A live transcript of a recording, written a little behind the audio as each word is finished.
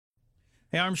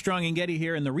Hey, Armstrong and Getty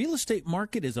here, and the real estate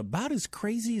market is about as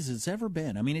crazy as it's ever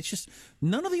been. I mean, it's just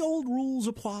none of the old rules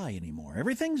apply anymore.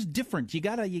 Everything's different. You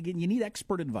need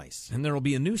expert advice. And there will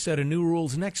be a new set of new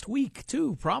rules next week,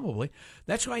 too, probably.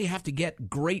 That's why you have to get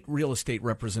great real estate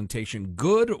representation.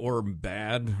 Good or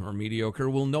bad or mediocre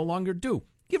will no longer do.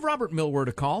 Give Robert Millward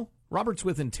a call. Robert's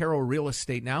with Intero Real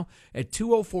Estate now at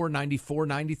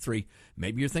 204-9493.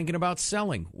 Maybe you're thinking about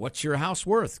selling. What's your house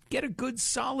worth? Get a good,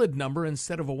 solid number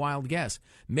instead of a wild guess.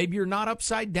 Maybe you're not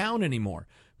upside down anymore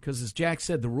because, as Jack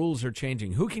said, the rules are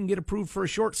changing. Who can get approved for a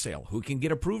short sale? Who can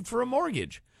get approved for a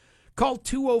mortgage? Call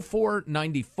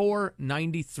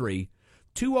 204-9493.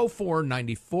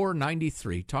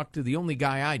 204-9493. Talk to the only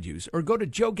guy I'd use. Or go to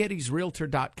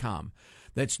joegettysrealtor.com.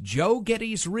 That's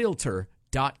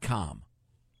joegettysrealtor.com.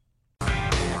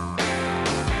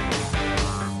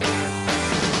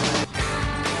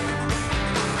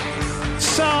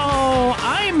 So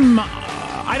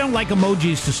I don't like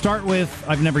emojis to start with.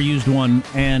 I've never used one,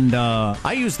 and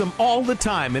I use them all the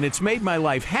time, and it's made my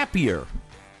life happier.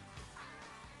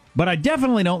 But I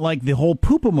definitely don't like the whole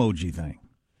poop emoji thing.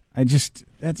 It's just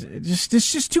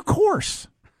too coarse.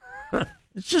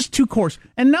 It's just too coarse.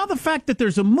 And now the fact that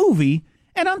there's a movie,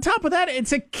 and on top of that,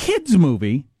 it's a kids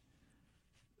movie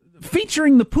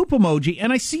featuring the poop emoji,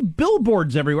 and I see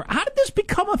billboards everywhere. How did this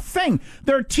become a thing?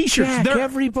 There are T-shirts. Jack,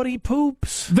 everybody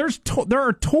poops. There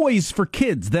are toys for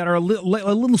kids that are a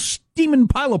little steaming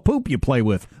pile of poop you play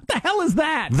with. What the hell is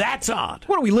that? That's odd.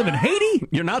 What, do we live in Haiti?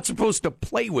 You're not supposed to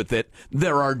play with it.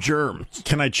 There are germs.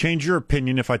 Can I change your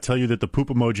opinion if I tell you that the poop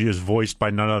emoji is voiced by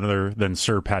none other than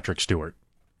Sir Patrick Stewart?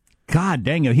 God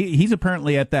dang it. He's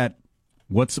apparently at that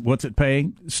what's it pay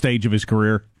stage of his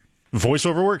career.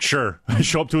 Voiceover work? Sure. I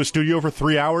show up to a studio for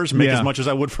 3 hours, make as much as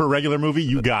I would for a regular movie.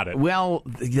 You got it. Well,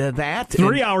 that...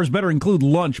 3 hours better include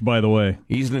lunch, by the way.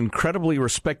 He's an incredibly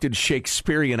respected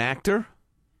Shakespearean actor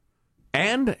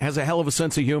and has a hell of a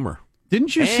sense of humor.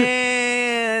 Didn't you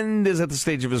say... And is at the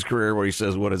stage of his career where he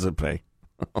says, what does it pay?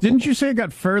 Didn't you say it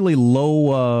got fairly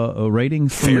low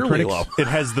ratings from the critics? Low. It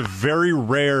has the very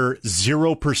rare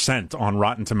 0% on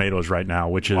Rotten Tomatoes right now,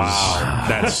 which is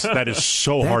that is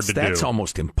so hard to do. That's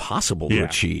almost impossible to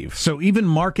achieve. So even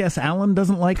Mark S. Allen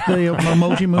doesn't like the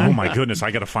Emoji Movie? Oh my goodness,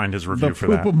 I got to find his review for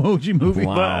that. The Emoji Movie.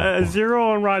 Wow. But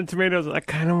 0 on Rotten Tomatoes, I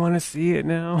kind of want to see it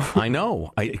now. I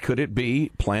know. Could it be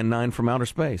Plan 9 from Outer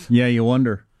Space? Yeah, you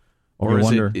wonder. Or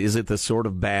is it the sort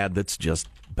of bad that's just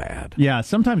bad? Yeah,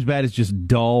 sometimes bad is just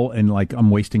dull and like I'm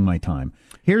wasting my time.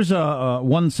 Here's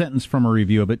one sentence from a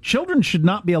review of it. Children should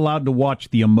not be allowed to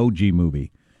watch the Emoji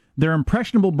Movie. Their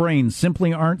impressionable brains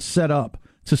simply aren't set up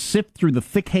to sift through the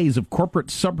thick haze of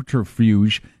corporate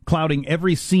subterfuge clouding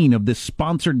every scene of this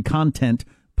sponsored content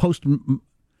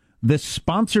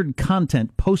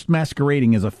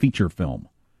post-masquerading as a feature film.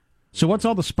 So what's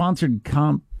all the sponsored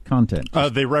content?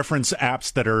 They reference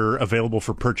apps that are available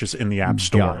for purchase in the App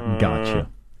Store. Gotcha.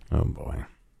 Oh, boy.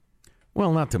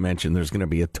 Well, not to mention there's going to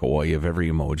be a toy of every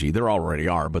emoji. There already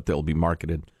are, but they'll be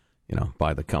marketed,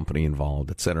 by the company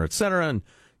involved, et cetera, and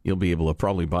you'll be able to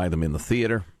probably buy them in the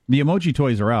theater. The emoji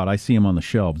toys are out. I see them on the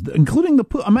shelves, including the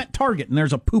poop. I'm at Target, and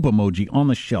there's a poop emoji on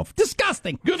the shelf.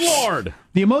 Disgusting. Good Lord.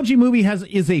 The Emoji Movie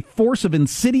is a force of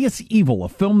insidious evil, a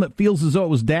film that feels as though it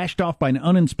was dashed off by an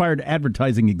uninspired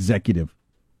advertising executive.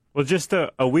 Well, just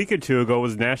a week or two ago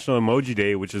was National Emoji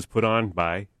Day, which is put on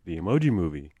by the Emoji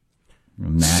Movie.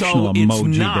 National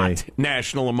Emoji Day. It's not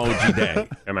National Emoji Day.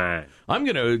 Come on. I'm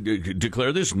going to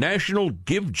declare this National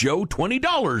Give Joe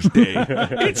 $20 Day.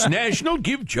 It's National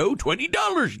Give Joe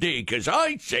 $20 Day, because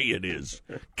I say it is.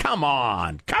 Come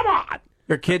on.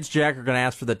 Your kids, Jack, are going to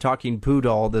ask for the talking poo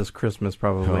doll this Christmas,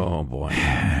 probably. Oh, boy.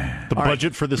 The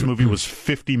budget for this movie was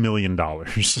 $50 million.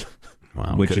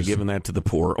 Wow, we could have given that to the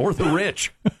poor or the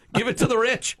rich. Give it to the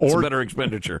rich. It's a better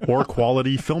expenditure. Or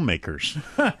quality filmmakers.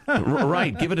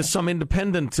 Right. Give it to some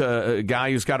independent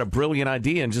guy who's got a brilliant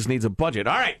idea and just needs a budget.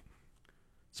 All right.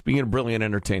 Speaking of brilliant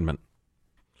entertainment,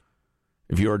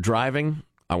 if you are driving,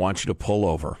 I want you to pull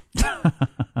over.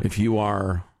 If you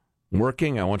are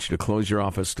working, I want you to close your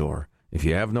office door. If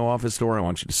you have no office door, I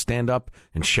want you to stand up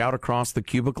and shout across the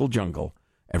cubicle jungle.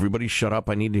 Everybody shut up.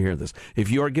 I need to hear this. If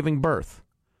you are giving birth,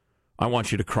 I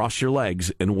want you to cross your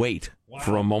legs and wait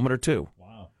for a moment or two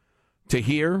to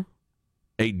hear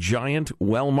a giant,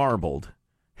 well-marbled,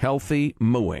 healthy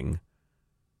mooing.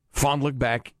 Fond look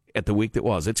back at the week that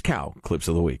was. It's Cow Clips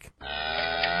of the Week. You're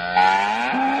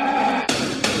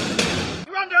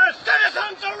under a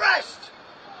citizen's arrest!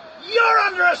 You're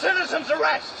under a citizen's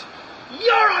arrest!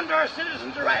 You're under a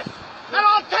citizen's arrest! And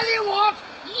I'll tell you what,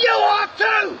 you are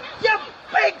too! You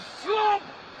big slob!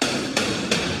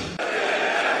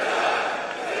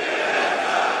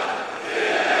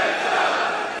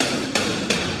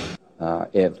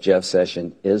 If Jeff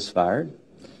Sessions is fired,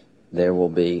 there will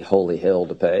be holy hell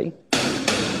to pay.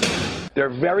 They're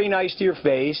very nice to your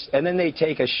face, and then they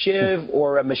take a shiv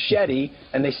or a machete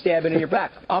and they stab it in your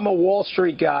back. I'm a Wall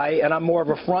Street guy, and I'm more of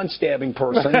a front-stabbing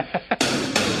person. Help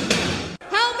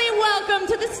me welcome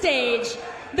to the stage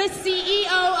the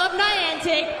CEO of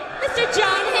Niantic, Mr.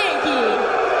 John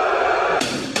Hankey.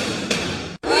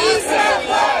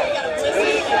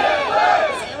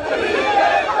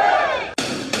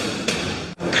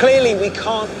 Clearly, we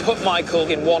can't put Michael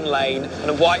in one lane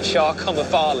and a white shark on the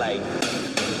far lane.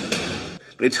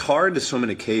 It's hard to swim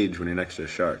in a cage when you're next to a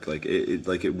shark.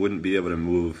 It wouldn't be able to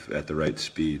move at the right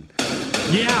speed.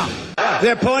 Yeah.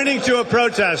 They're pointing to a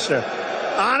protester.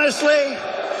 Honestly,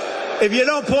 if you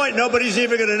don't point, nobody's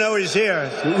even going to know he's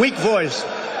here. Weak voice.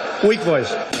 Weak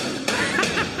voice.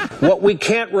 What we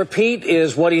can't repeat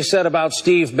is what he said about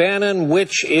Steve Bannon,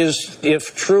 which is,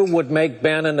 if true, would make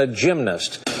Bannon a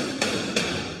gymnast.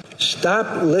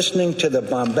 Stop listening to the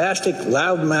bombastic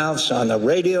loudmouths on the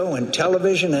radio and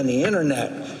television and the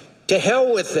internet. To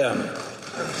hell with them.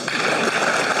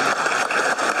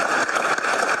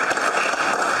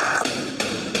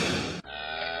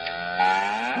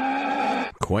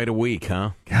 Quite a week,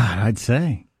 huh? God, I'd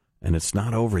say. And it's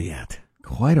not over yet.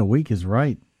 Quite a week is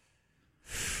right.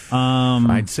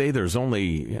 I'd say there's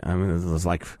there's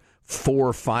like 4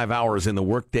 or 5 hours in the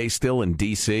workday still in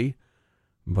D.C.,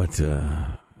 but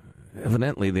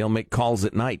evidently they'll make calls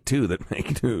at night, too, that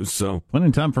make news. So plenty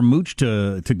of time for Mooch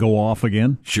to go off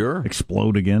again. Sure.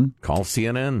 Explode again. Call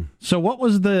CNN. So what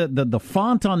was the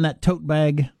font on that tote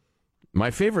bag? My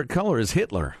favorite color is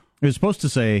Hitler. It was supposed to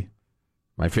say...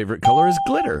 My favorite color is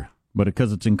glitter. But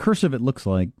because it's in cursive, it looks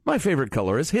like... My favorite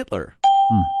color is Hitler.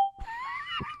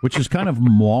 Which is kind of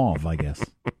mauve, I guess.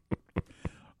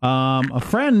 A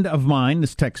friend of mine,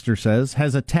 this texter says,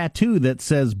 has a tattoo that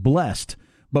says blessed,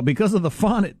 but because of the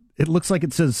font, it looks like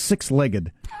it says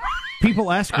six-legged.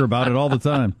 People ask her about it all the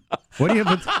time. What do you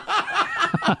have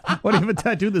a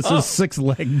tattoo that says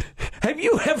six-legged? Have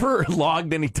you ever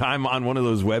logged any time on one of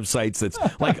those websites that's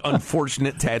like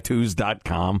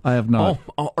unfortunatetattoos.com? I have not.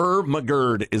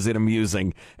 McGurd, is it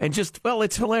amusing? And just, well,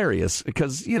 it's hilarious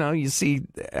because, you see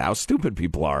how stupid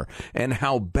people are and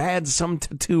how bad some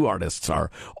tattoo artists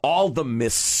are. All the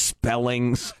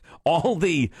misspellings. All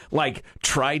the,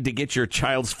 tried to get your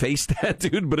child's face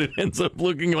tattooed, but it ends up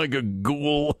looking like a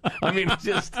ghoul. I mean,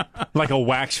 just... like a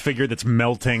wax figure that's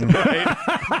melting. Right.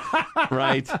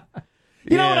 Right.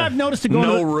 You know what I've noticed?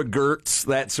 No regrets,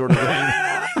 that sort of thing.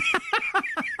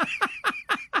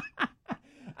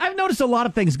 I've noticed a lot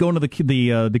of things going to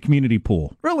the community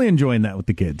pool. Really enjoying that with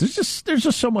the kids. There's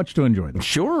just so much to enjoy.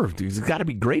 Sure. There's got to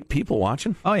be great people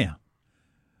watching. Oh, yeah.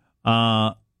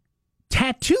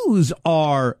 Tattoos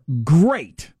are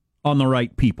great on the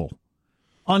right people.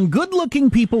 On good-looking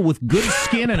people with good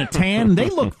skin and a tan, they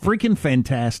look freaking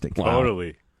fantastic. Wow.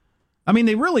 Totally. I mean,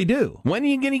 they really do. When are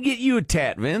you going to get you a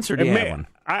tat, Vince, or do you have one?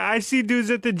 I see dudes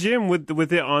at the gym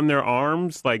with it on their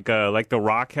arms, like The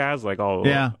Rock has,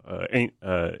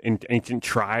 ancient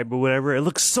tribe or whatever. It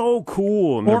looks so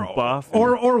cool, and they're buff,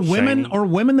 or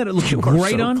women that it looks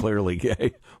great so on. Clearly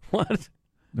gay. What?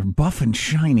 They're buff and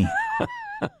shiny.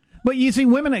 But you see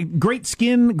women, great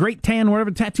skin, great tan, whatever,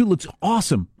 tattoo looks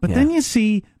awesome. But then you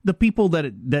see the people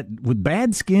that with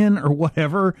bad skin or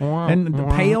whatever, and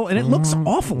pale, and it looks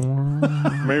awful.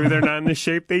 Maybe they're not in the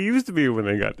shape they used to be when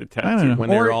they got the tattoo. I don't know.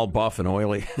 When they're all buff and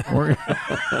oily.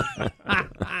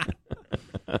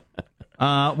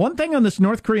 One thing on this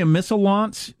North Korea missile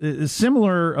launch is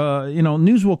similar.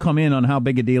 News will come in on how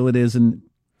big a deal it is, and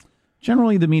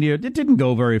generally the media, it didn't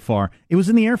go very far. It was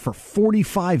in the air for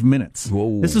 45 minutes.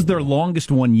 Whoa. This is their longest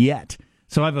one yet.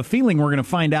 So I have a feeling we're going to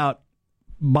find out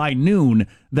by noon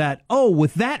that,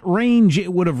 with that range,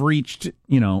 it would have reached,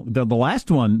 the last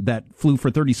one that flew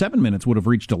for 37 minutes would have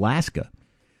reached Alaska.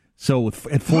 So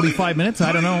at 45 minutes,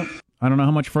 I don't know how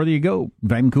much further you go.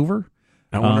 Vancouver?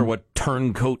 I wonder what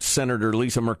turncoat Senator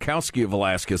Lisa Murkowski of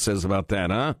Alaska says about that,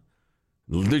 huh?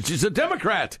 She's a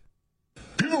Democrat.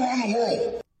 People around the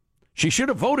world. She should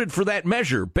have voted for that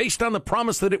measure based on the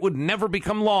promise that it would never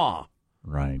become law.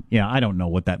 Right. Yeah, I don't know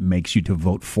what that makes you to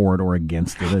vote for it or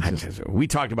against it. We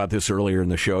talked about this earlier in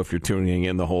the show, if you're tuning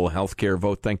in, the whole health care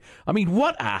vote thing. I mean,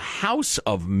 what a house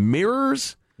of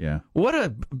mirrors. Yeah. What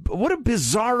a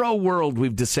bizarro world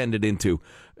we've descended into.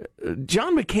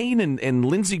 John McCain and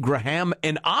Lindsey Graham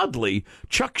and, oddly,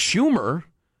 Chuck Schumer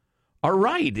are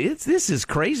right. This is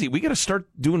crazy. We got to start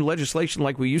doing legislation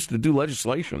like we used to do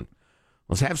legislation.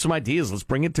 Let's have some ideas. Let's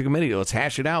bring it to committee. Let's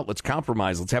hash it out. Let's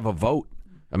compromise. Let's have a vote.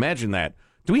 Imagine that.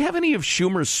 Do we have any of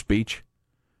Schumer's speech?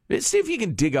 See if you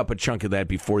can dig up a chunk of that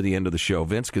before the end of the show,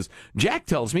 Vince, because Jack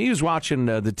tells me he was watching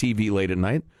the TV late at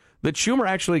night that Schumer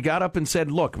actually got up and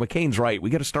said, look, McCain's right. We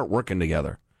got to start working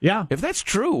together. Yeah. If that's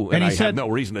true, and I have no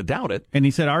reason to doubt it. And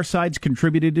he said our side's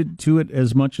contributed to it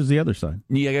as much as the other side.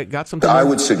 You got something? I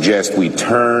would suggest we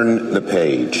turn the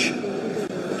page.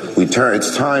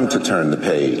 It's time to turn the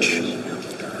page.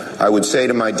 I would say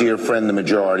to my dear friend, the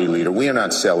majority leader, we are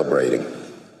not celebrating.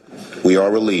 We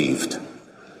are relieved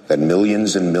that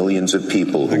millions and millions of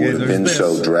people who have been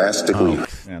so drastically...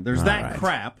 there's that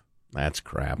crap. That's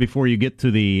crap. Before you get to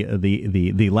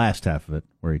the last half of it,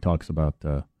 where he talks about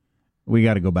we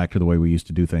got to go back to the way we used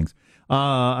to do things.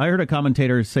 I heard a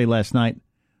commentator say last night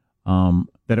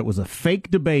that it was a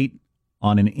fake debate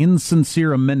on an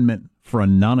insincere amendment for a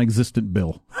non-existent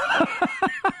bill.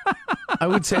 I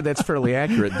would say that's fairly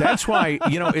accurate. That's why,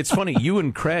 it's funny. You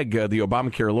and Craig, the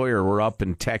Obamacare lawyer, were up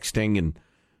and texting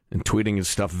and tweeting and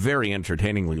stuff very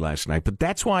entertainingly last night. But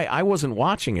that's why I wasn't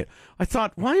watching it. I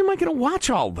thought, why am I going to watch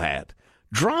all that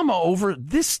drama over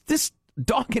this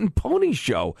dog and pony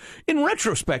show? In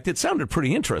retrospect, it sounded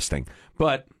pretty interesting.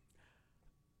 But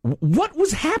what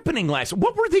was happening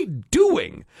what were they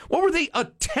doing? What were they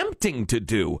attempting to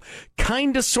do?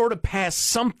 Kind of sort of pass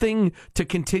something to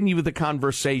continue the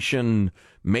conversation,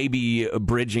 maybe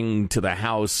bridging to the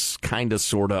House, kind of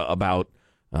sort of about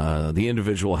the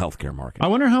individual healthcare market. I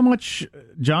wonder how much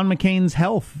John McCain's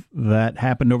health that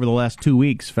happened over the last 2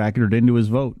 weeks factored into his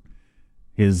vote.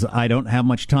 His, I don't have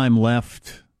much time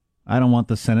left. I don't want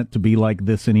the Senate to be like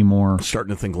this anymore.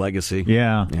 Starting to think legacy.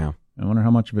 Yeah. Yeah. I wonder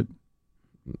how much of it.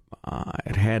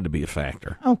 It had to be a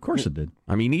factor. Oh, of course it did.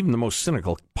 I mean, even the most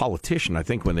cynical politician, I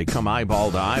think when they come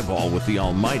eyeball to eyeball with the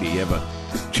Almighty, you have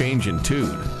a change in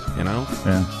tune,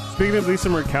 Yeah. Speaking of Lisa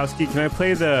Murkowski, can I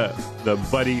play the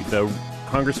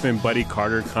Congressman Buddy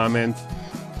Carter comment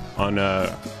on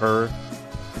her?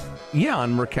 Yeah,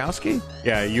 on Murkowski?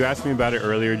 Yeah, you asked me about it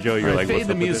earlier, Joe. You're like, fade what's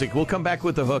the up with music. We'll come back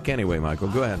with the hook anyway, Michael.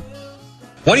 Go ahead.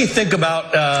 What do you think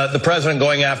about the president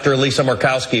going after Lisa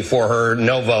Murkowski for her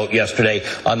no vote yesterday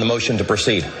on the motion to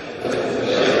proceed?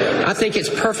 I think it's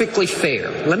perfectly fair.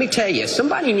 Let me tell you,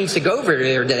 somebody needs to go over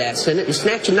there to that Senate and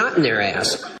snatch a knot in their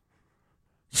ass.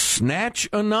 Snatch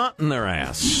a knot in their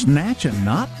ass. Snatch a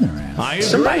knot in their ass? I agree.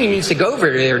 Somebody needs to go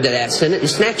over there to that Senate and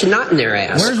snatch a knot in their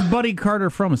ass. Where's Buddy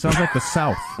Carter from? It sounds like the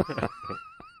South.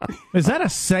 Is that a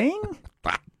saying?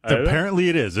 Apparently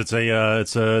it is. It's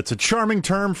a charming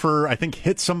term for, I think,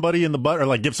 hit somebody in the butt or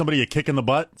like give somebody a kick in the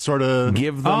butt, sort of.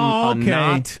 Give them a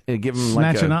knot. Give them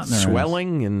Snatch like a knot in their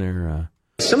swelling in their.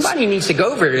 Somebody needs to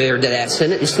go over there to that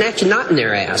Senate and snatch a knot in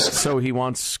their ass. So he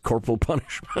wants corporal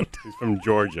punishment. He's from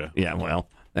Georgia. Yeah, well,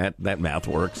 that math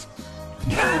works.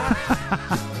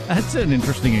 That's an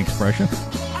interesting expression.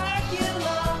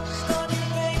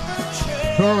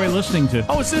 Who are we listening to?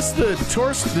 Oh, is this the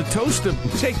toast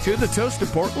of Take Two, the Toast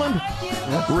of Portland?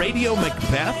 Yeah. Radio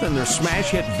Macbeth and their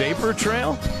smash hit Vapor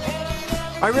Trail?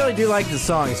 I really do like the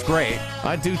song. It's great.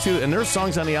 I do too. And there's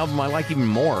songs on the album I like even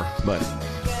more, but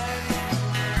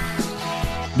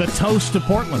The Toast of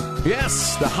Portland.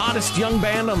 Yes, the hottest young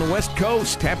band on the West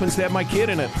Coast happens to have my kid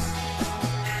in it.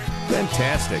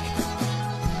 Fantastic.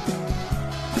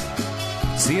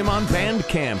 See him on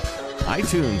Bandcamp,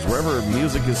 iTunes, wherever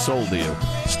music is sold to you.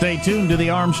 Stay tuned to the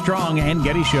Armstrong and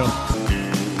Getty Show.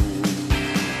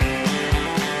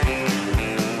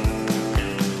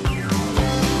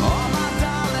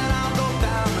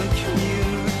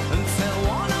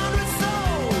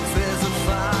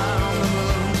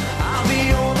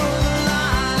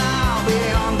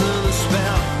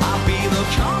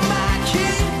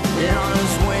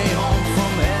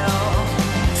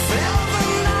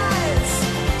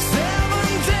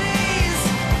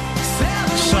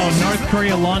 North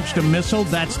Korea launched a missile.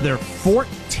 That's their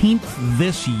 14th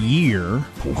this year.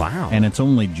 Wow. And it's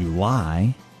only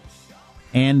July.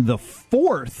 And the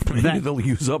fourth... Maybe they'll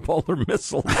use up all their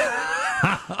missiles.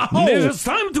 Oh. It's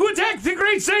time to attack the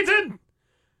Great Satan!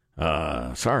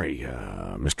 Sorry,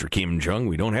 Mr. Kim Jong,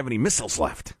 we don't have any missiles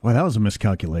left. Boy, that was a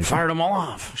miscalculation. Fired them all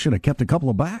off. Should have kept a couple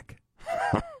of back.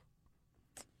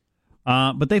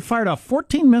 But they fired off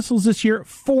 14 missiles this year,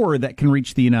 4 that can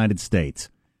reach the United States.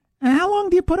 And how long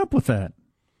do you put up with that?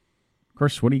 Of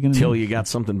course, what are you going to do? Till you got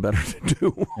something better to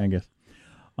do. I guess.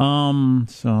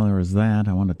 So there was that.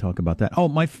 I wanted to talk about that.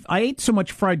 Oh, I ate so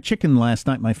much fried chicken last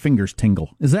night, my fingers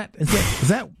tingle. Is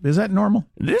that normal?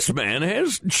 This man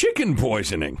has chicken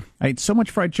poisoning. I ate so much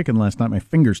fried chicken last night, my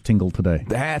fingers tingle today.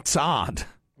 That's odd.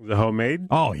 The homemade?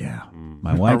 Oh yeah,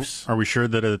 my wife's. Are we sure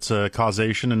that it's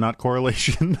causation and not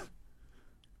correlation?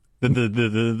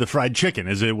 The fried chicken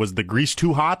was the grease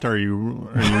too hot? Or are you?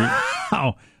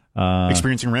 Oh,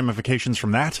 Experiencing ramifications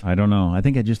from that? I don't know. I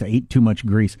think I just ate too much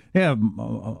grease. Yeah,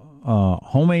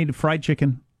 homemade fried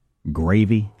chicken,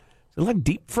 gravy. Is it like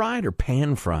deep fried or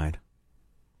pan fried?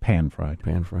 Pan fried.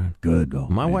 Pan fried. Good. Oh,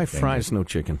 My wife dang fries good. no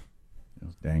chicken. It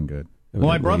was dang good. Well,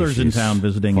 my brother's in She's town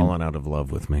visiting. Fallen out of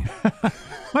love with me.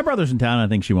 My brother's in town. I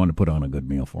think she wanted to put on a good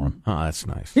meal for him. Oh, that's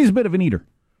nice. He's a bit of an eater.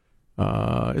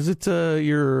 Is it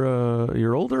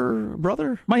your older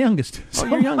brother? My youngest. Oh,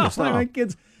 your youngest. My Oh.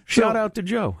 kids. Shout out to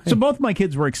Joe. So both my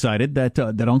kids were excited that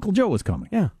Uncle Joe was coming.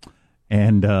 Yeah.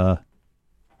 And, and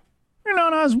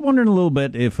I was wondering a little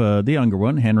bit if the younger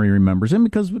one, Henry, remembers him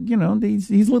because,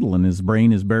 he's little and his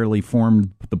brain is barely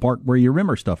formed the part where you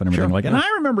remember stuff and everything like that. And I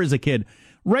remember as a kid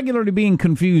regularly being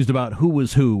confused about who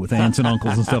was who with aunts and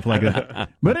uncles and stuff like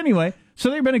that. But anyway, so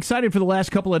they've been excited for the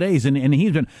last couple of days, and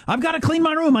he's been, I've got to clean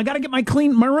my room. I got to get my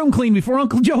room clean before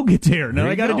Uncle Joe gets here. Now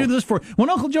I got to do this when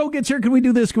Uncle Joe gets here. Can we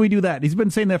do this? Can we do that? He's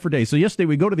been saying that for days. So yesterday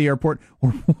we go to the airport.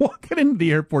 We're walking into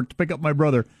the airport to pick up my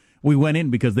brother. We went in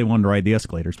because they wanted to ride the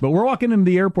escalators, but we're walking into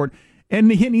the airport,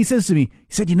 and he says to me,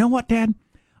 he said, "You know what, Dad?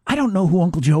 I don't know who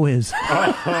Uncle Joe is."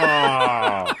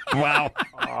 Wow.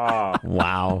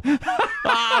 Wow.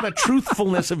 The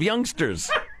truthfulness of youngsters.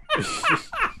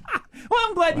 Well,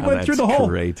 I'm glad you went through the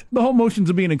whole motions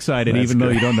of being excited, even though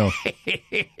you don't know.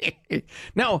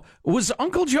 Now, was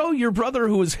Uncle Joe your brother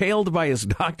who was hailed by his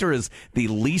doctor as the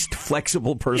least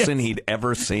flexible person he'd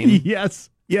ever seen? Yes,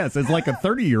 it's like a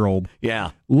 30-year-old.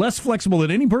 Yeah. Less flexible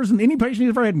than any patient he's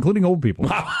ever had, including old people.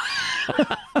 Wow.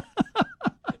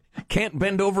 Can't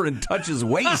bend over and touch his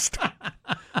waist.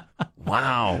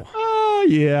 Wow. Oh,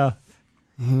 yeah.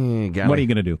 What are you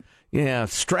going to do? Yeah,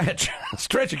 stretch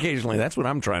occasionally. That's what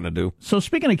I'm trying to do. So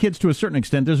speaking of kids to a certain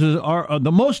extent, this is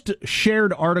the most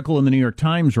shared article in the New York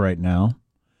Times right now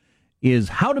is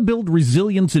How to Build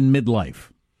Resilience in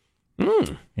Midlife.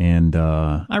 And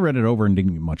I read it over and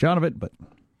didn't get much out of it, but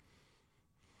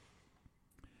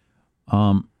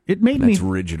it made me... That's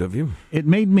rigid of you. It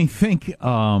made me think,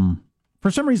 for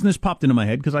some reason this popped into my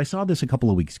head because I saw this a couple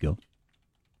of weeks ago.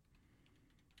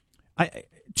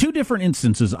 Two different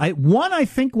instances. One I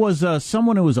think was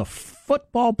someone who was a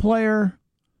football player,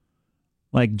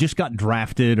 like just got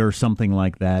drafted or something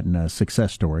like that, and a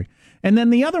success story. And then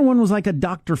the other one was like a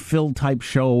Dr. Phil type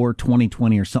show or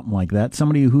 2020 or something like that.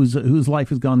 Somebody whose life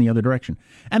has gone the other direction.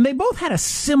 And they both had a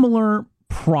similar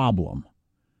problem.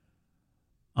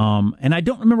 And I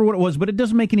don't remember what it was, but it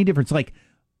doesn't make any difference. Like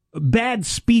bad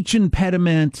speech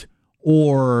impediment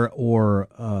or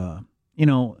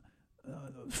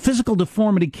physical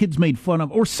deformity kids made fun of,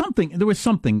 or something. There was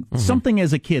something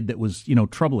as a kid that was,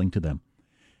 troubling to them.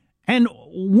 And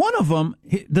one of them,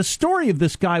 the story of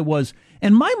this guy was,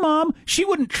 and my mom, she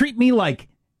wouldn't treat me like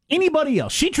anybody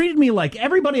else. She treated me like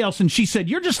everybody else, and she said,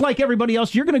 "You're just like everybody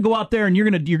else. You're going to go out there and you're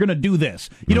going to do this.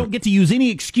 You don't get to use any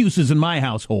excuses in my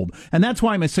household, and that's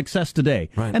why I'm a success today."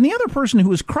 Right. And the other person who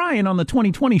was crying on the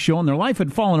 2020 show and their life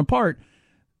had fallen apart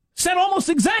said almost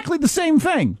exactly the same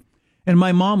thing. And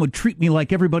my mom would treat me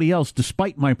like everybody else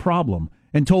despite my problem,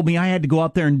 and told me I had to go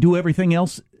out there and do everything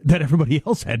else that everybody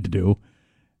else had to do.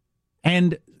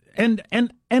 And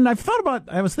I've thought about,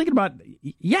 I was thinking about,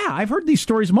 I've heard these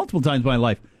stories multiple times in my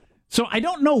life. So I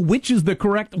don't know which is the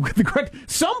correct.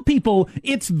 Some people,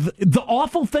 it's the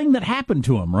awful thing that happened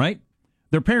to them, right?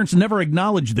 Their parents never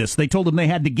acknowledged this. They told them they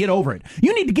had to get over it.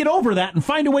 You need to get over that and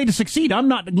find a way to succeed. I'm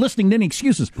not listening to any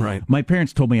excuses. Right. My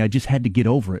parents told me I just had to get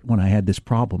over it when I had this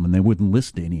problem, and they wouldn't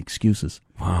listen to any excuses.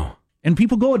 Wow. And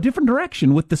people go a different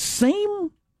direction with the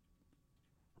same...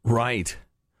 Right.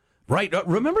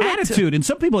 Remember that attitude. And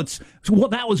some people, it's, well,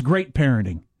 that was great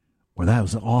parenting. Or that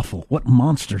was awful. What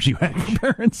monsters you had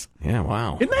for parents. Yeah,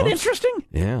 wow. Isn't that interesting?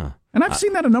 Yeah. And I've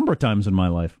seen that a number of times in my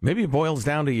life. Maybe it boils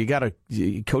down to you got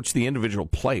to coach the individual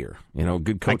player.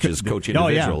 Good coaches coach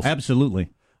individuals. Oh, yeah, absolutely.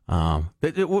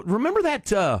 Remember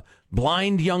that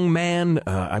blind young man,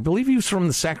 I believe he was from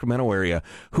the Sacramento area,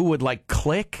 who would like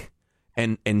click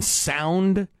and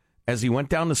sound as he went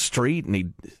down the street, and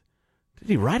did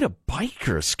he ride a bike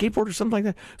or a skateboard or something like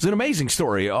that? It was an amazing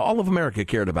story. All of America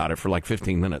cared about it for like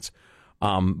 15 minutes.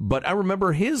 But I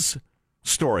remember his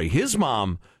story. His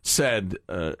mom said,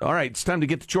 all right, it's time to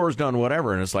get the chores done,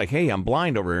 whatever. And it's like, hey, I'm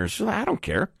blind over here. She's like, I don't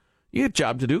care. You got a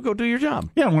job to do. Go do your job.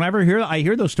 Yeah, whenever I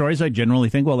hear those stories, I generally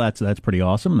think, well, that's pretty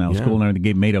awesome. That was cool. And they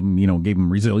gave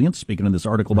him resilience, speaking of this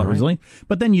article about resilience.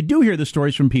 But then you do hear the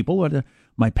stories from people.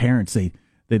 My parents,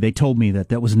 they told me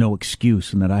that was no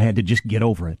excuse and that I had to just get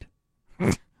over it.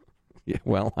 Yeah,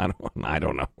 well, I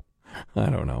don't know.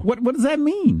 What does that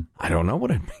mean? I don't know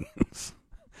what it means.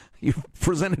 You've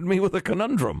presented me with a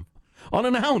conundrum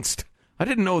unannounced. I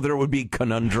didn't know there would be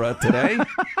conundra today.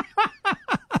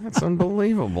 That's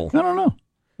unbelievable. I don't know.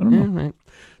 Right.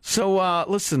 So,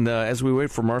 listen, as we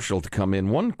wait for Marshall to come in,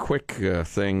 one quick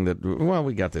thing that,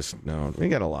 we got this note. We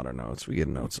got a lot of notes. We get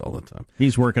notes all the time.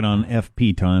 He's working on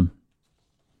FP time.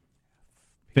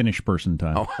 Finnish person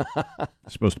time. Oh.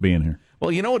 Supposed to be in here.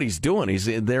 Well, you know what he's doing? He's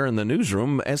there in the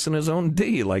newsroom, S-ing his own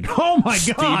D, like oh my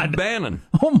God, Steve Bannon.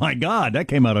 Oh, my God. That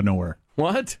came out of nowhere.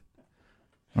 What?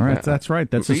 All right, that's right.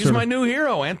 He's my new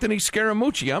hero, Anthony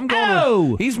Scaramucci. I'm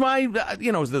going he's my,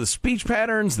 the speech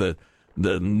patterns, the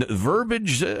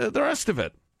verbiage, the rest of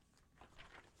it.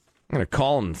 I'm going to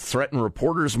call and threaten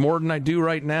reporters more than I do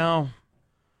right now.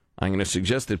 I'm going to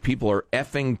suggest that people are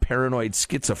effing paranoid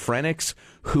schizophrenics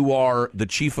who are the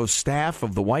chief of staff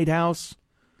of the White House.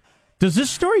 Does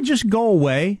this story just go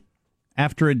away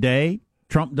after a day?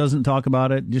 Trump doesn't talk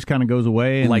about it, just kind of goes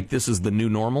away? Like this is the new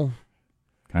normal?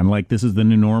 Kind of like this is the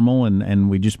new normal, and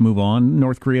we just move on.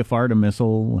 North Korea fired a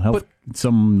missile.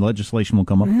 Some legislation will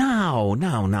come up. No.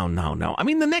 I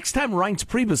mean, the next time Reince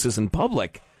Priebus is in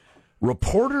public,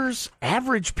 reporters,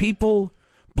 average people,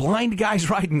 blind guys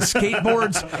riding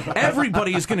skateboards,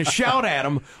 everybody is going to shout at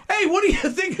him, hey, what do you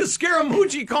think of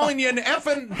Scaramucci calling you an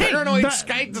effing paranoid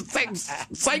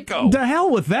psycho? The hell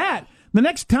with that. The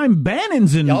next time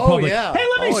Bannon's in public, yeah. hey,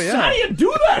 let me see how do you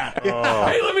do that?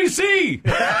 Hey, let me see.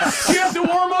 You have to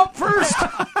warm up first.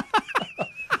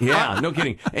 Yeah, no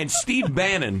kidding. And Steve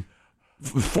Bannon,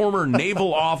 former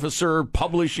naval officer,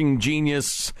 publishing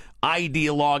genius,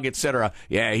 ideologue, etc.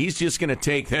 Yeah, he's just going to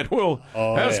take that. Well,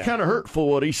 that's kind of hurtful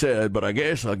what he said, but I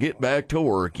guess I'll get back to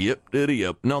work.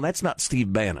 Yep. No, that's not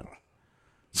Steve Bannon.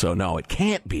 So, no, it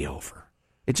can't be over.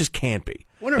 It just can't be.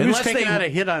 Wonder who's taking out a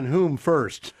hit on whom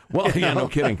first. Well, yeah, no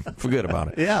kidding. Forget about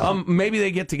it. Yeah. Maybe they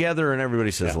get together and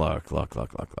everybody says, look.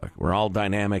 We're all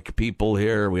dynamic people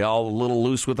here. We all a little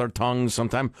loose with our tongues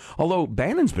sometimes. Although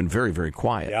Bannon's been very, very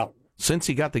quiet since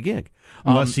he got the gig.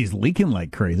 Unless he's leaking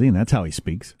like crazy, and that's how he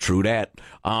speaks. True that.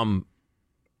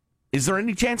 Is there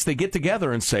any chance they get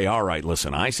together and say, all right,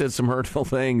 listen, I said some hurtful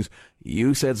things.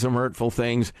 You said some hurtful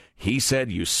things. He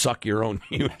said you suck your own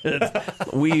unit.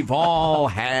 We've all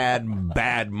had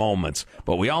bad moments,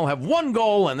 but we all have one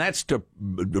goal, and that's to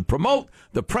promote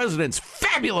the president's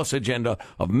fabulous agenda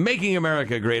of making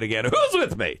America great again. Who's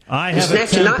with me? I have a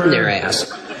temper. In their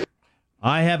ass.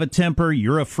 I have a temper.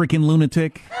 You're a freaking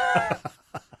lunatic.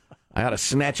 I ought to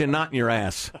snatch a knot in your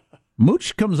ass.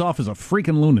 Mooch comes off as a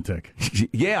freaking lunatic.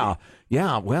 Yeah.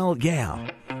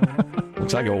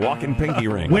 Looks like a walking pinky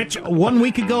ring. Which, 1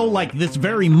 week ago, like this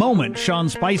very moment, Sean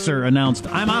Spicer announced,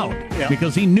 I'm out,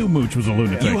 because he knew Mooch was a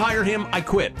lunatic. You hired him, I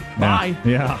quit. Bye.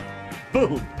 Yeah.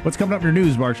 Boom. What's coming up in your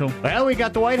news, Marshall? Well, we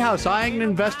got the White House eyeing an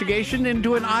investigation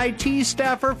into an IT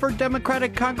staffer for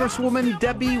Democratic Congresswoman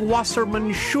Debbie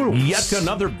Wasserman Schultz. Yet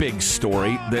another big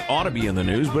story that ought to be in the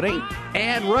news, but ain't.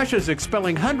 And Russia's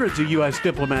expelling hundreds of U.S.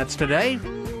 diplomats today.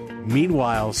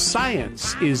 Meanwhile,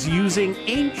 science is using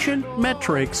ancient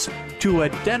metrics to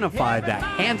identify the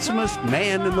handsomest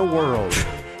man in the world.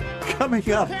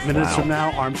 Coming up minutes from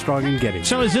now, Armstrong and Getty.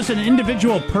 So is this an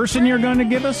individual person you're going to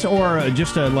give us, or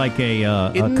just a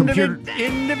computer?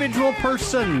 Individual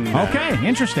person. Okay,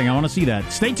 interesting. I want to see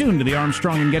that. Stay tuned to the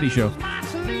Armstrong and Getty Show.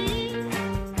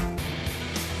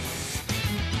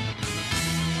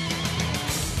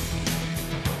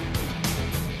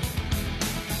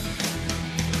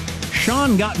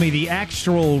 Sean got me the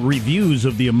actual reviews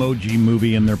of the Emoji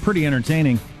Movie, and they're pretty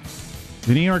entertaining.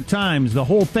 The New York Times, the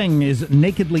whole thing is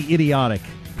nakedly idiotic.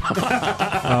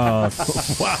 Wow.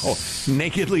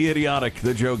 Nakedly idiotic,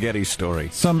 the Joe Getty story.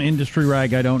 Some industry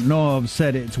rag I don't know of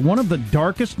said it's one of the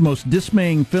darkest, most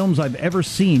dismaying films I've ever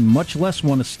seen, much less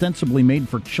one ostensibly made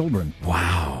for children.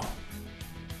 Wow.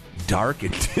 Dark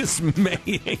and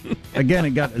dismaying. Again,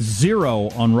 it got 0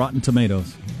 on Rotten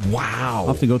Tomatoes. Wow. I'll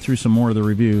have to go through some more of the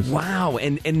reviews. Wow.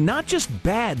 And not just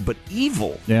bad, but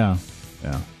evil. Yeah.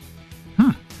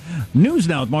 News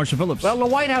now with Marshall Phillips. Well, the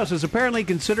White House is apparently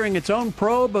considering its own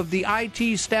probe of the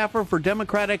IT staffer for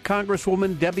Democratic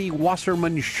Congresswoman Debbie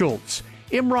Wasserman Schultz.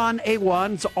 Imran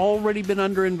Awan's already been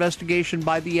under investigation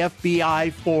by the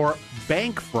FBI for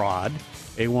bank fraud.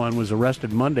 Awan was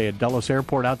arrested Monday at Dulles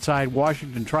Airport outside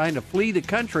Washington trying to flee the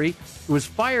country. He was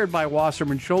fired by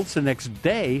Wasserman Schultz the next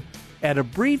day. At a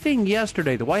briefing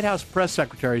yesterday, the White House press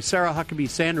secretary, Sarah Huckabee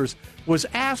Sanders, was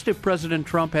asked if President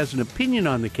Trump has an opinion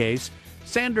on the case.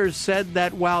 Sanders said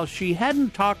that while she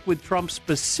hadn't talked with Trump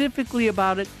specifically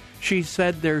about it, she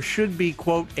said there should be,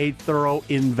 quote, a thorough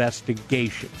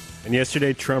investigation. And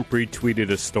yesterday, Trump retweeted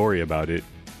a story about it.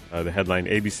 The headline,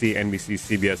 ABC, NBC,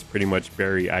 CBS pretty much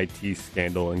bury IT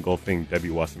scandal engulfing Debbie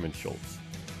Wasserman Schultz.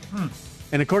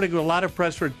 And according to a lot of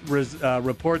press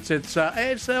reports, it's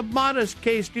a modest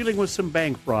case dealing with some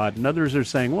bank fraud. And others are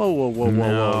saying, whoa.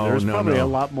 There's probably a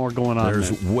lot more going on.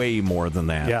 There's way more than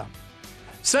that. Yeah.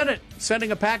 Senate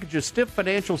sending a package of stiff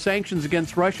financial sanctions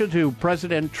against Russia to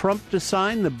President Trump to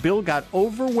sign. The bill got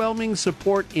overwhelming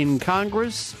support in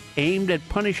Congress, aimed at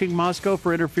punishing Moscow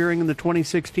for interfering in the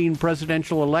 2016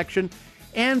 presidential election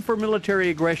and for military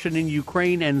aggression in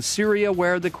Ukraine and Syria,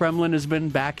 where the Kremlin has been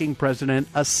backing President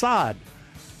Assad.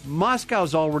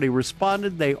 Moscow's already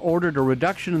responded. They ordered a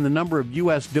reduction in the number of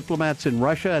U.S. diplomats in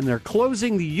Russia, and they're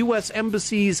closing the U.S.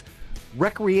 Embassy's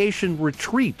recreation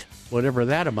retreat, whatever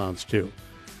that amounts to.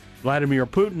 Vladimir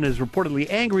Putin is reportedly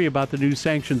angry about the new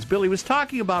sanctions bill. He was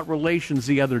talking about relations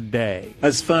the other day.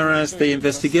 As far as the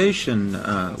investigation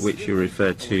which you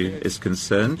refer to is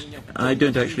concerned, I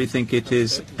don't actually think it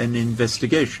is an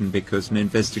investigation, because an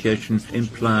investigation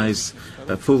implies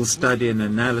a full study and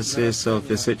analysis of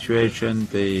the situation,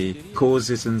 the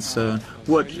causes and so on.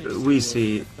 What we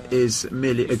see is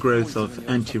merely a growth of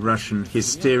anti-Russian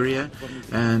hysteria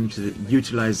and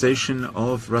utilization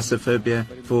of Russophobia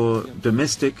for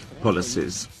domestic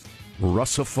policies.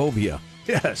 Russophobia.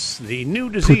 Yes, the new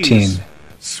disease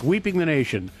sweeping the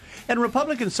nation. And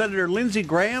Republican Senator Lindsey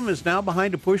Graham is now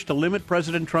behind a push to limit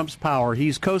President Trump's power.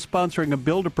 He's co-sponsoring a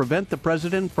bill to prevent the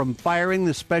president from firing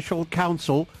the special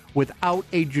counsel without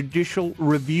a judicial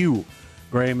review.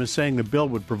 Graham is saying the bill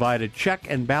would provide a check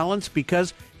and balance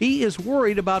because he is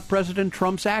worried about President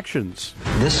Trump's actions.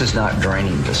 This is not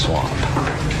draining the swamp.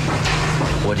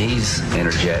 What he's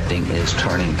interjecting is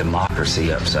turning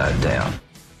democracy upside down.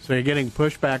 So you're getting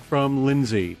pushback from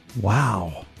Lindsey.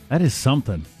 Wow, that is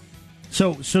something.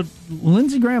 So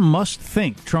Lindsey Graham must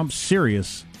think Trump's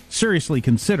seriously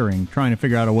considering trying to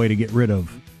figure out a way to get rid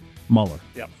of Mueller.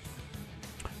 Yep.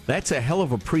 That's a hell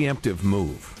of a preemptive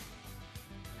move,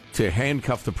 to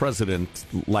handcuff the president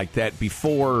like that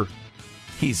before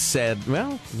he's said,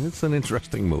 well, it's an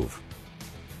interesting move.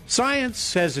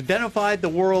 Science has identified the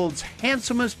world's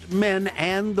handsomest men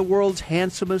and the world's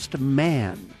handsomest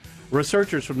man.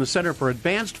 Researchers from the Center for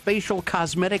Advanced Facial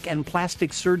Cosmetic and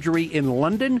Plastic Surgery in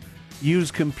London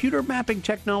use computer mapping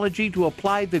technology to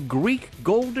apply the Greek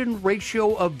golden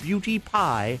ratio of beauty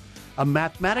pi, a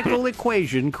mathematical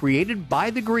equation created by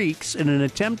the Greeks in an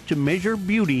attempt to measure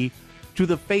beauty, to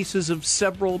the faces of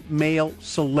several male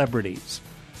celebrities.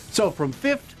 So from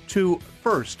fifth to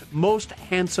first most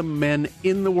handsome men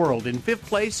in the world. In fifth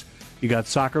place, you got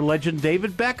soccer legend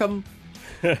David Beckham.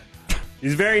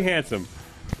 He's very handsome.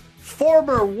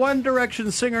 Former One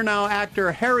Direction singer, now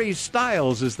actor Harry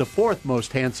Styles is the fourth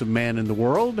most handsome man in the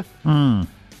world.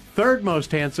 Third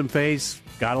most handsome face,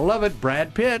 gotta love it,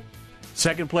 Brad Pitt.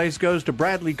 Second place goes to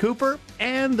Bradley Cooper,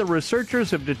 and the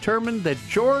researchers have determined that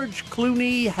George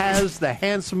Clooney has the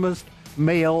handsomest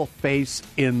male face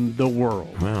in the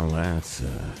world. Well, that's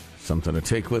something to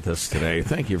take with us today.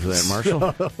 Thank you for that,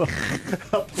 Marshall.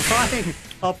 So,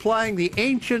 applying the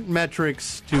ancient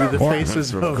metrics to the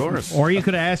faces of course. Or you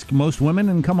could ask most women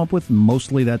and come up with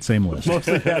mostly that same list.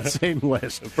 Mostly that same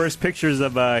list. The first pictures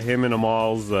of him and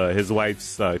Amal's, his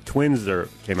wife's twins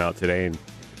came out today, and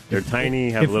they're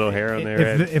tiny, have little hair on their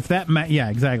head. If that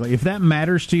exactly. If that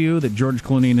matters to you, that George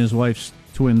Clooney and his wife's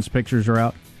twins' pictures are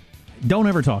out, don't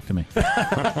ever talk to me.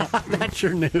 That's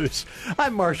your news.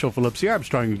 I'm Marshall Phillips, the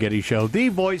Armstrong and Getty Show, the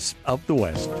voice of the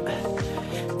West.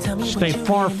 Stay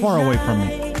far, far away from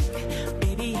me.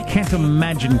 Can't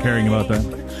imagine caring about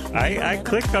that. I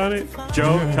clicked on it.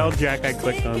 Joe, tell Jack I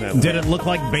clicked on that one. Did it look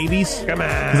like babies? Come on.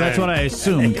 Because that's what I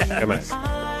assumed. Come on.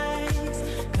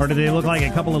 Or did they look like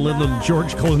a couple of little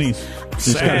George Clooney's?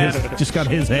 Just got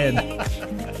his head.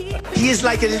 He is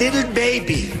like a little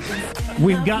baby.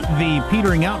 We've got the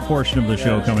petering out portion of the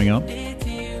show coming up.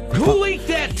 Who leaked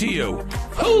that to you?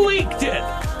 Who leaked it?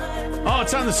 Oh,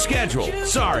 it's on the schedule.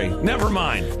 Sorry. Never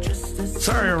mind.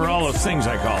 Sorry for all those things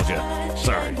I called you.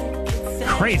 Sorry.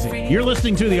 Crazy. You're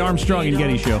listening to the Armstrong and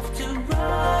Getty Show.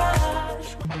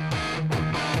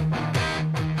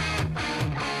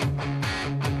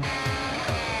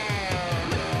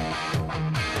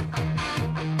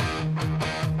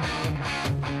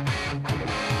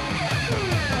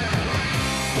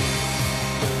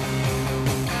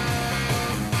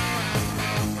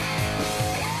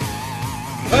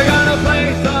 We're gonna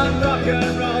play some rock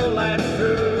and roll, that's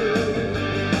true.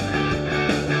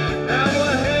 And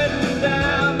we're heading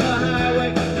down the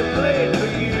highway to play it for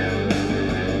you.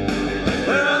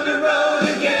 We're on the road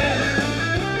again.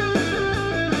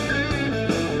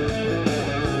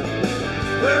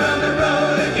 We're on the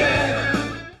road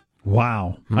again.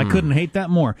 Wow. I couldn't hate that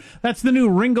more. That's the new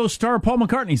Ringo Starr Paul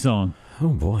McCartney song. Oh,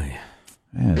 boy.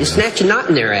 You snatch a knot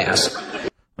in their ass.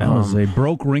 That was a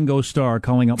broke Ringo Starr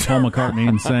calling up Paul McCartney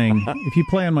and saying, if you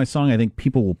play on my song, I think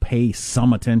people will pay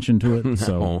some attention to it.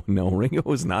 So No, Ringo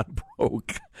was not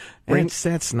broke.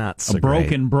 That's not so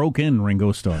broken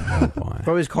Ringo Starr. I've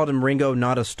always called him Ringo,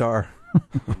 not a star.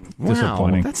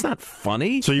 Disappointing. That's not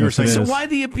funny. So you were saying, so why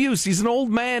the abuse? He's an old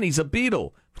man. He's a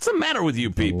Beatle. What's the matter with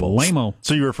you people? Lame-o.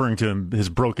 So you're referring to his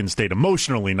broken state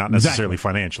emotionally, not necessarily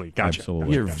financially. Gotcha.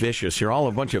 Absolutely. You're vicious. You're all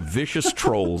a bunch of vicious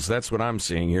trolls. That's what I'm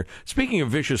seeing here. Speaking of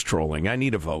vicious trolling, I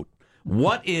need a vote.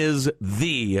 What is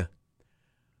the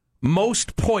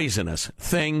most poisonous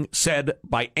thing said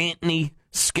by Anthony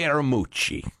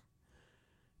Scaramucci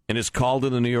in his call to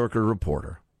the New Yorker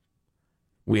Reporter?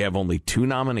 We have only 2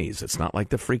 nominees. It's not like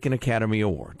the freaking Academy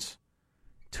Awards.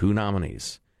 2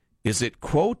 nominees. Is it,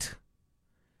 quote,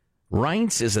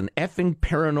 Reince is an effing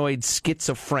paranoid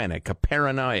schizophrenic, a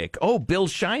paranoiac. Oh, Bill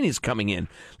Shine is coming in.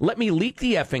 Let me leak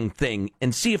the effing thing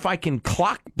and see if I can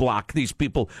clock block these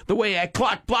people the way I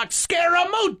clock blocked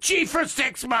Scaramucci for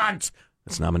 6 months.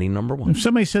 That's nominee number 1. If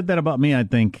somebody said that about me, I'd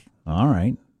think, all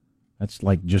right, that's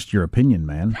like just your opinion,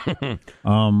 man.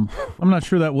 I'm not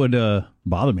sure that would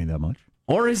bother me that much.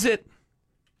 Or is it,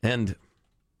 and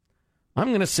I'm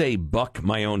going to say buck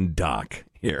my own dock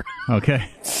here. Okay.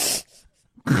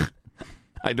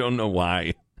 I don't know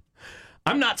why.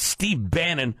 I'm not Steve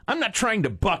Bannon. I'm not trying to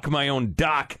buck my own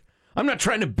dock. I'm not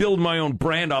trying to build my own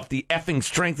brand off the effing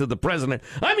strength of the president.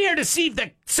 I'm here to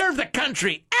serve the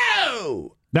country.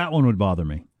 Ow! That one would bother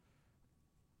me.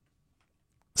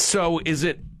 So is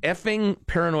it effing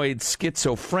paranoid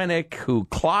schizophrenic who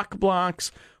clock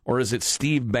blocks, or is it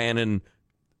Steve Bannon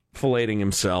filleting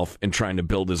himself and trying to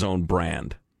build his own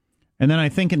brand? And then I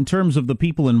think in terms of the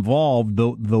people involved,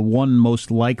 the one most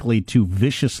likely to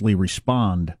viciously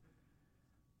respond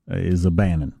is a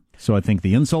Bannon. So I think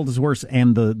the insult is worse,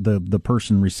 and the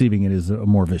person receiving it is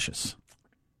more vicious.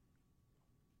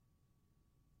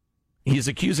 He's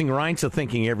accusing Reince of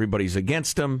thinking everybody's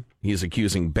against him. He's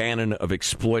accusing Bannon of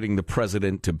exploiting the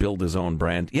president to build his own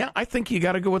brand. Yeah, I think you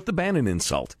got to go with the Bannon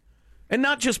insult. And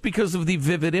not just because of the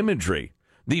vivid imagery.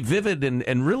 The vivid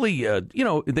and really,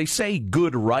 they say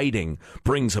good writing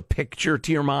brings a picture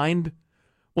to your mind.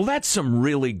 Well, that's some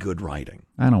really good writing.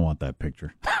 I don't want that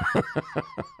picture.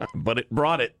 But it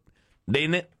brought it,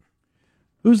 didn't it?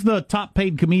 Who's the top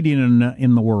paid comedian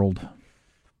in the world?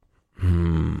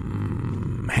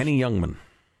 Henny Youngman.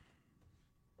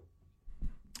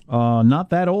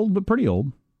 Not that old, but pretty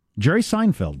old. Jerry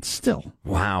Seinfeld, still.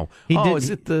 Wow. Is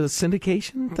it the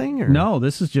syndication thing? Or? No,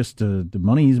 this is just the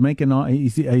money he's making.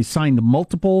 He signed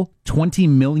multiple $20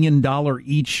 million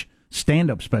each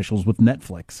stand-up specials with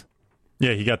Netflix.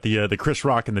 Yeah, he got the Chris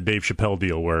Rock and the Dave Chappelle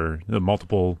deal where the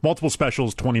multiple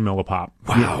specials, 20 mil a pop.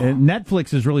 Wow. Yeah,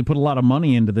 Netflix has really put a lot of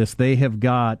money into this. They have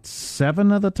got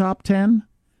 7 of the top 10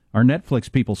 are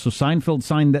Netflix people. So Seinfeld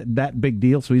signed that big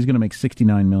deal, so he's going to make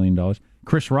 $69 million.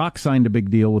 Chris Rock signed a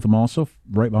big deal with him also,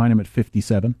 right behind him at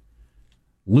 57.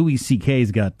 Louis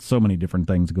C.K.'s got so many different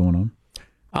things going on.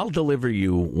 I'll deliver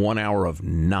you 1 hour of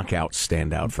knockout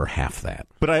standout for half that.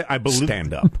 But I believe...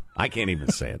 Stand up. I can't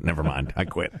even say it. Never mind. I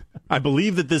quit. I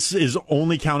believe that this is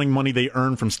only counting money they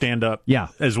earn from stand-up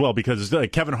as well, because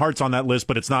Kevin Hart's on that list,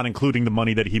 but it's not including the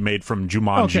money that he made from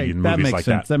Jumanji and movies like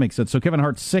that. That makes sense. So Kevin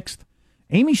Hart's 6th.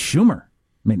 Amy Schumer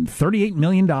made $38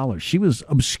 million. She was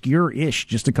obscure-ish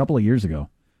just a couple of years ago.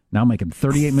 Now making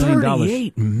 $38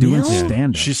 million doing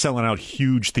stand-up. She's selling out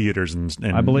huge theaters and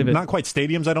I believe it. Not quite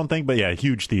stadiums, I don't think, but yeah,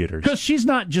 huge theaters. Because she's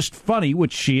not just funny,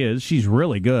 which she is. She's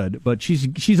really good, but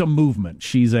she's a movement.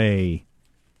 She's a...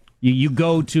 You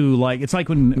go to, like, it's like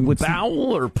when...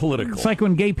 Bowel or political? It's like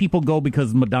when gay people go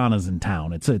because Madonna's in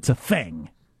town. It's a thing.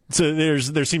 So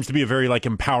there seems to be a very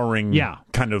empowering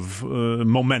kind of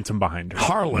momentum behind her.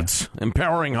 Harlots. Yeah.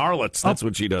 Empowering harlots. That's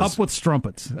what she does. Up with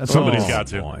strumpets. Somebody's got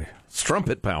to. Boy.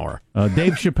 Strumpet power.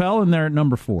 Dave Chappelle in there at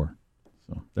number 4.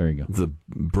 So there you go. The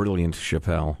brilliant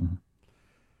Chappelle. Mm-hmm.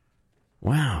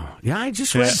 Wow. Yeah, I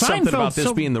just read something about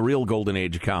this being the real golden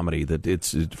age of comedy, that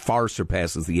it far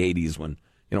surpasses the 80s when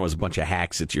it was a bunch of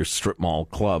hacks at your strip mall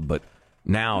club, but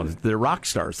now they're rock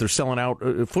stars. They're selling out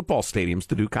football stadiums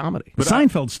to do comedy. But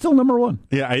Seinfeld's still number 1.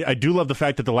 Yeah, I do love the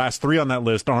fact that the last 3 on that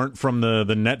list aren't from the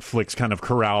Netflix kind of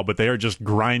corral, but they are just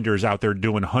grinders out there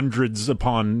doing hundreds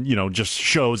upon, just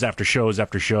shows after shows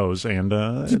after shows, and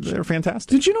they're fantastic.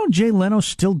 Did you know Jay Leno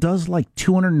still does like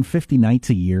 250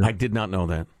 nights a year? I did not know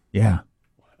that. Yeah.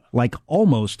 Like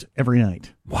almost every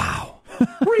night. Wow.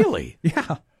 Really?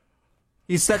 Yeah.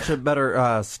 He's such a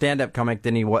better stand-up comic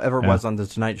than he ever was on The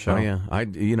Tonight Show. Oh, yeah.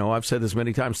 I've said this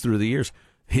many times through the years.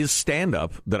 his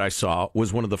stand-up that I saw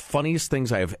was one of the funniest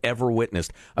things I have ever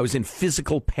witnessed. I was in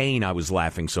physical pain. I was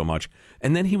laughing so much.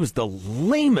 And then he was the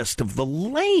lamest of the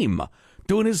lame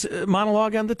doing his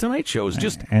monologue on The Tonight Show. It was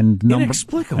just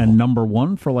inexplicable. And number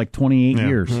one for like 28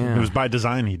 years. Yeah. It was by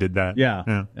design he did that.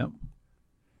 Yeah.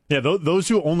 Yeah, those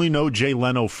who only know Jay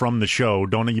Leno from the show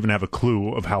don't even have a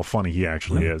clue of how funny he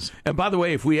actually is. And by the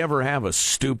way, if we ever have a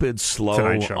stupid, slow,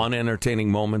 unentertaining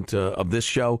moment of this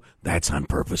show, that's on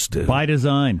purpose, too. By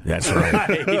design. That's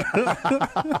right.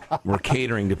 We're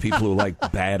catering to people who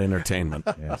like bad entertainment.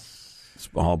 Yes. It's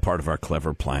all part of our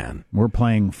clever plan. We're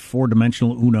playing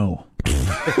four-dimensional Uno.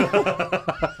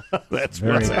 That's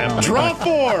what's happening. Draw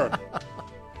 4!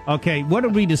 Okay, what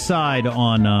did we decide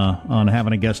on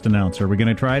having a guest announcer? Are we going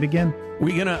to try it again?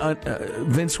 We gonna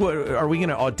Vince? Are we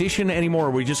gonna audition anymore? Or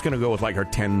are we just gonna go with like our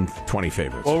 10, 20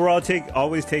 favorites? Well, we're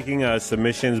always taking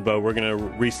submissions, but we're gonna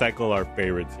recycle our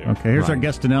favorites here. Okay, here's our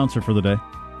guest announcer for the day.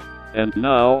 And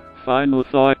now, final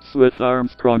thoughts with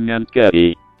Armstrong and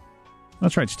Getty.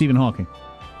 That's right, Stephen Hawking.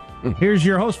 Here's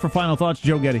your host for Final Thoughts,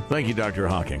 Joe Getty. Thank you, Dr.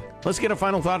 Hawking. Let's get a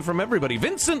final thought from everybody.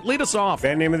 Vincent, lead us off.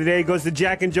 Band name of the day goes to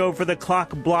Jack and Joe for the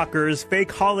Clock Blockers.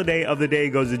 Fake holiday of the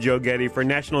day goes to Joe Getty for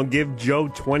National Give Joe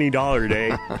 $20 Day.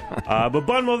 But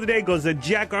bun of the day goes to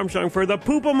Jack Armstrong for the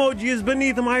poop emoji is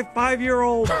beneath my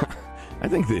 5-year-old. I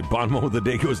think the bonmo of the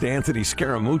day goes to Anthony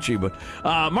Scaramucci, but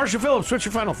Marshall Phillips, what's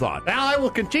your final thought? Now, I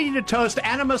will continue to toast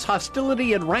animus,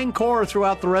 hostility, and rancor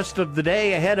throughout the rest of the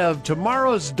day ahead of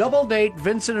tomorrow's double date.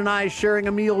 Vincent and I sharing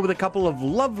a meal with a couple of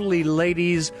lovely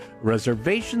ladies.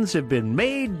 Reservations have been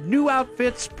made, new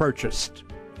outfits purchased.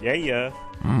 Yeah.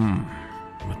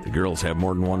 But the girls have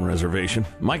more than one reservation.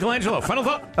 Michelangelo, final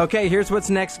thought? Okay, here's what's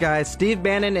next, guys. Steve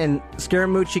Bannon and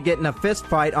Scaramucci get in a fist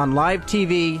fight on live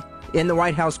TV in the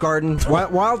White House garden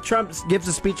while Trump gives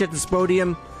a speech at this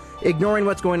podium, ignoring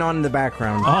what's going on in the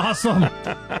background. Awesome.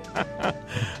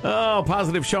 Oh,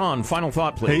 Positive Sean, final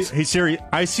thought, please. Hey Siri,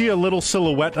 I see a little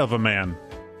silhouette of a man.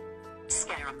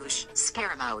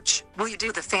 Scaramouche, will you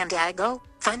do the Fandango?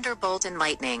 Thunderbolt and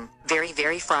lightning, very,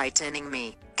 very frightening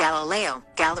me. Galileo.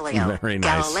 Very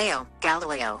nice.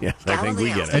 Galileo. Yes, I think we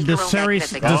get it. And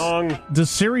does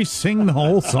Siri sing the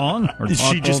whole song? Or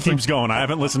She just keeps going. I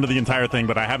haven't listened to the entire thing,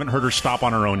 but I haven't heard her stop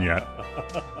on her own yet.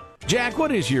 Jack,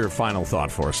 what is your final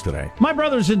thought for us today? My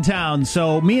brother's in town,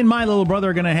 so me and my little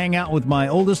brother are going to hang out with my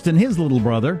oldest and his little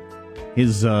brother,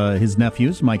 his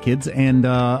nephews, my kids, and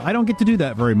I don't get to do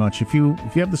that very much. If you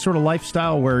have the sort of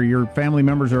lifestyle where your family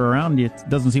members are around, it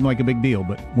doesn't seem like a big deal.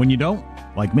 But when you don't,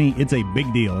 like me, it's a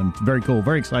big deal, and it's very cool,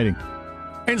 very exciting.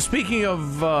 And speaking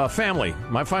of family,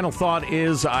 my final thought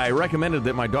is I recommended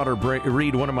that my daughter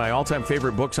read one of my all-time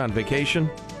favorite books on vacation,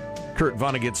 Kurt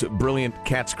Vonnegut's brilliant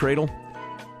Cat's Cradle.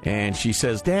 And she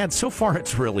says, Dad, so far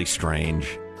it's really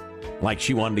strange. Like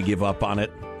she wanted to give up on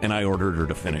it, and I ordered her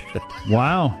to finish it.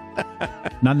 Wow.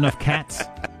 Not enough cats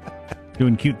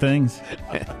doing cute things.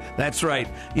 That's right.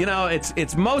 You know,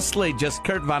 it's mostly just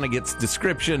Kurt Vonnegut's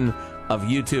description of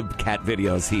YouTube cat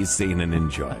videos he's seen and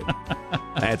enjoyed.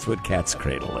 That's what Cat's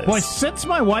Cradle is. Boy, since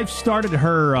my wife started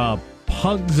her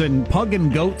Pug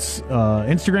and Goats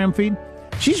Instagram feed,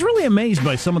 she's really amazed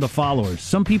by some of the followers.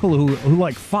 Some people who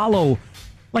like follow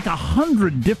like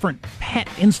 100 different pet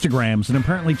Instagrams and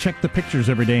apparently check the pictures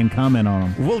every day and comment on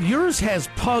them. Well, yours has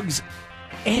pugs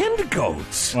and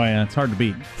goats. Oh, yeah, it's hard to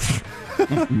beat.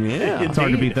 Yeah, it's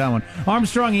hard to beat that one.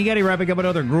 Armstrong, you got to wrapping up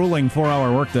another grueling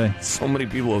 4-hour workday. So many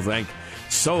people who think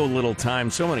so little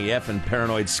time, so many effing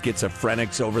paranoid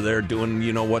schizophrenics over there doing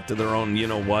you-know-what to their own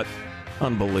you-know-what.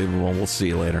 Unbelievable. We'll see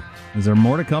you later. Is there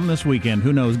more to come this weekend?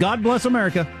 Who knows? God bless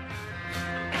America.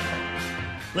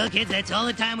 Well, kids, that's all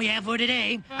the time we have for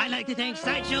today. I'd like to thank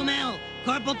Sideshow Mel,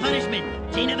 Corporal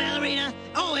Punishment, Tina Ballerina,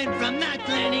 and from Knots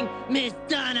Landing, Miss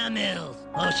Donna Mills.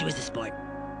 Oh, she was a sport.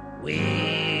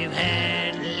 We've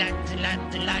had lots and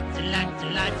lots and lots and lots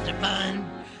and lots of fun.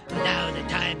 Now the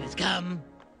time has come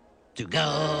to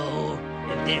go.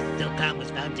 If this Silcom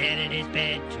was found dead in his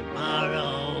bed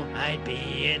tomorrow, I'd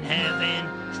be in heaven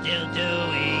still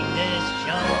doing this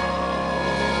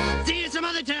show. See you some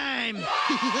other time.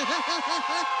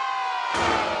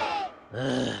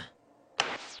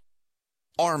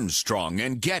 Armstrong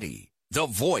and Getty, the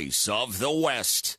voice of the West.